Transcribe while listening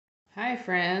Hi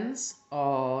friends,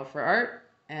 all for art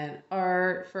and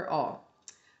art for all.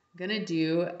 I'm gonna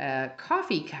do a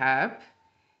coffee cup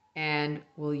and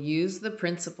we'll use the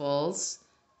principles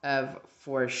of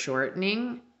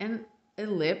foreshortening an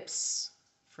ellipse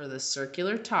for the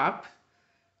circular top.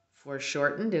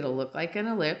 Foreshortened, it'll look like an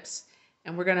ellipse,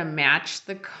 and we're gonna match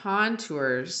the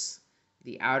contours,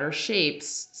 the outer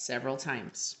shapes, several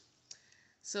times.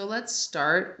 So let's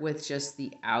start with just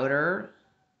the outer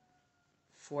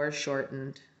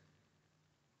foreshortened.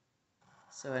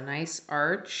 So a nice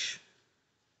arch,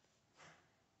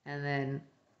 and then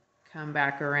come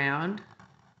back around.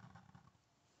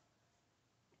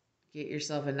 Get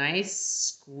yourself a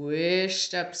nice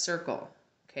squished up circle,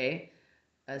 okay?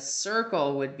 A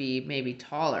circle would be maybe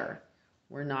taller.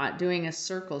 We're not doing a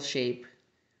circle shape.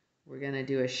 We're gonna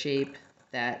do a shape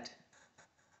that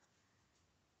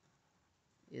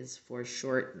is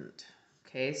foreshortened.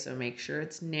 Okay, so make sure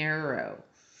it's narrow.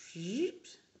 And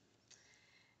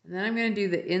then I'm gonna do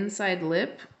the inside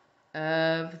lip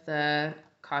of the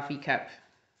coffee cup.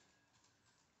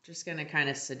 Just gonna kind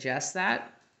of suggest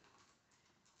that.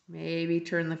 Maybe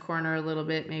turn the corner a little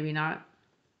bit, maybe not.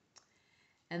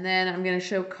 And then I'm going to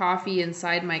show coffee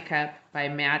inside my cup by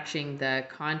matching the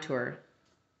contour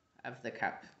of the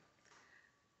cup.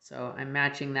 So I'm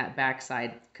matching that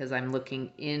backside because I'm looking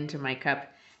into my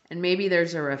cup. And maybe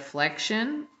there's a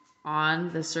reflection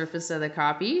on the surface of the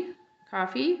coffee.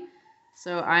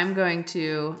 So I'm going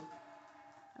to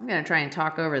try and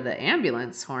talk over the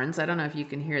ambulance horns. I don't know if you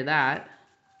can hear that,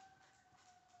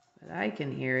 but I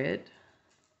can hear it.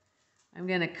 I'm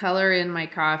going to color in my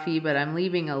coffee, but I'm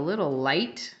leaving a little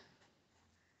light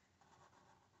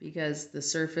because the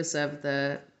surface of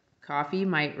the coffee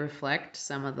might reflect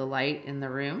some of the light in the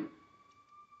room.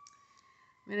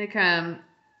 I'm going to come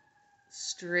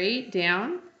straight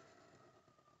down,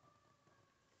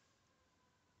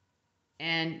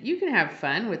 and you can have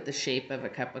fun with the shape of a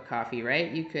cup of coffee, right?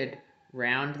 You could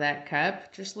round that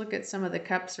cup. Just look at some of the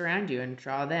cups around you and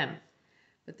draw them.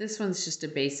 But this one's just a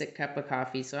basic cup of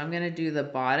coffee, so I'm going to do the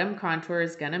bottom contour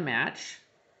is going to match.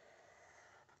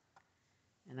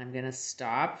 And I'm going to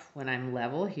stop when I'm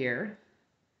level here.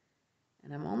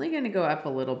 And I'm only going to go up a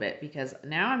little bit because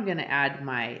now I'm going to add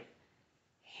my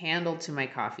handle to my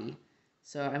coffee.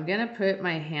 So I'm going to put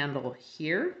my handle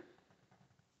here.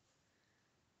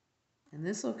 And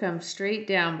this will come straight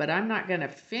down, but I'm not going to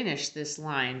finish this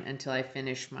line until I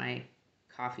finish my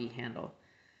coffee handle.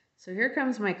 So here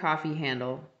comes my coffee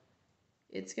handle.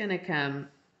 It's going to come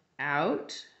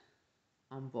out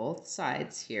on both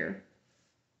sides here.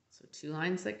 So two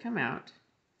lines that come out.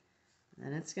 And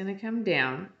then it's going to come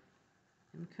down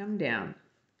and come down.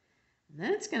 And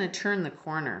then it's going to turn the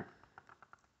corner.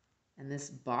 And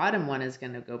this bottom one is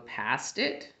going to go past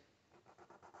it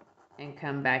and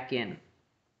come back in.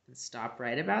 And stop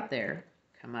right about there.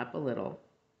 Come up a little.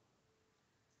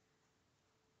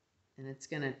 And it's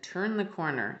going to turn the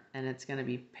corner and it's going to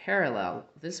be parallel.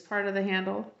 This part of the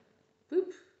handle,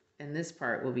 boop, and this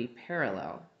part will be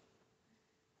parallel.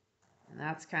 And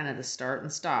that's kind of the start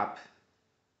and stop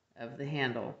of the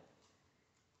handle.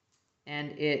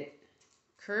 And it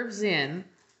curves in.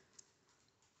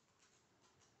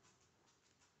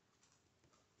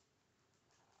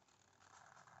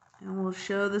 And we'll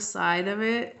show the side of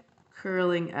it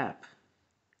curling up.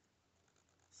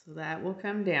 So that will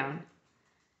come down.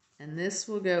 And this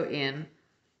will go in,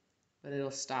 but it'll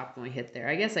stop when we hit there.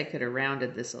 I guess I could have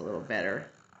rounded this a little better.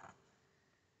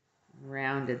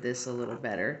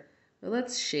 But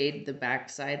let's shade the back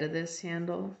side of this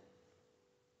handle.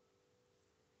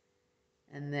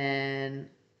 And then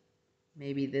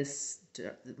maybe this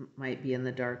might be in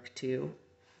the dark too,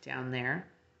 down there.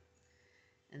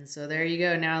 And so there you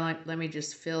go. Now let me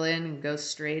just fill in and go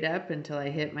straight up until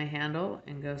I hit my handle,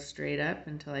 and go straight up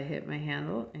until I hit my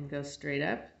handle, and go straight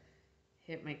up,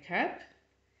 hit my cup.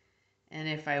 And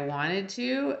if I wanted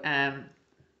to,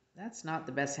 that's not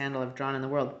the best handle I've drawn in the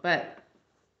world, but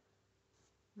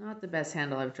not the best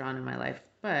handle I've drawn in my life,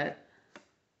 but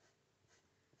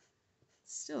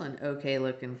still an okay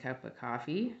looking cup of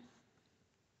coffee.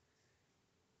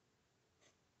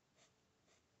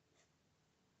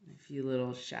 A few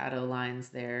little shadow lines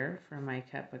there for my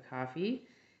cup of coffee,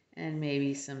 and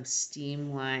maybe some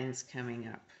steam lines coming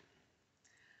up.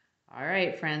 All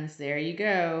right, friends, there you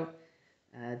go.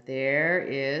 There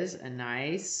is a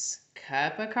nice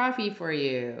cup of coffee for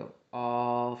you.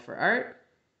 All for art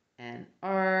and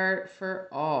art for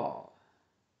all.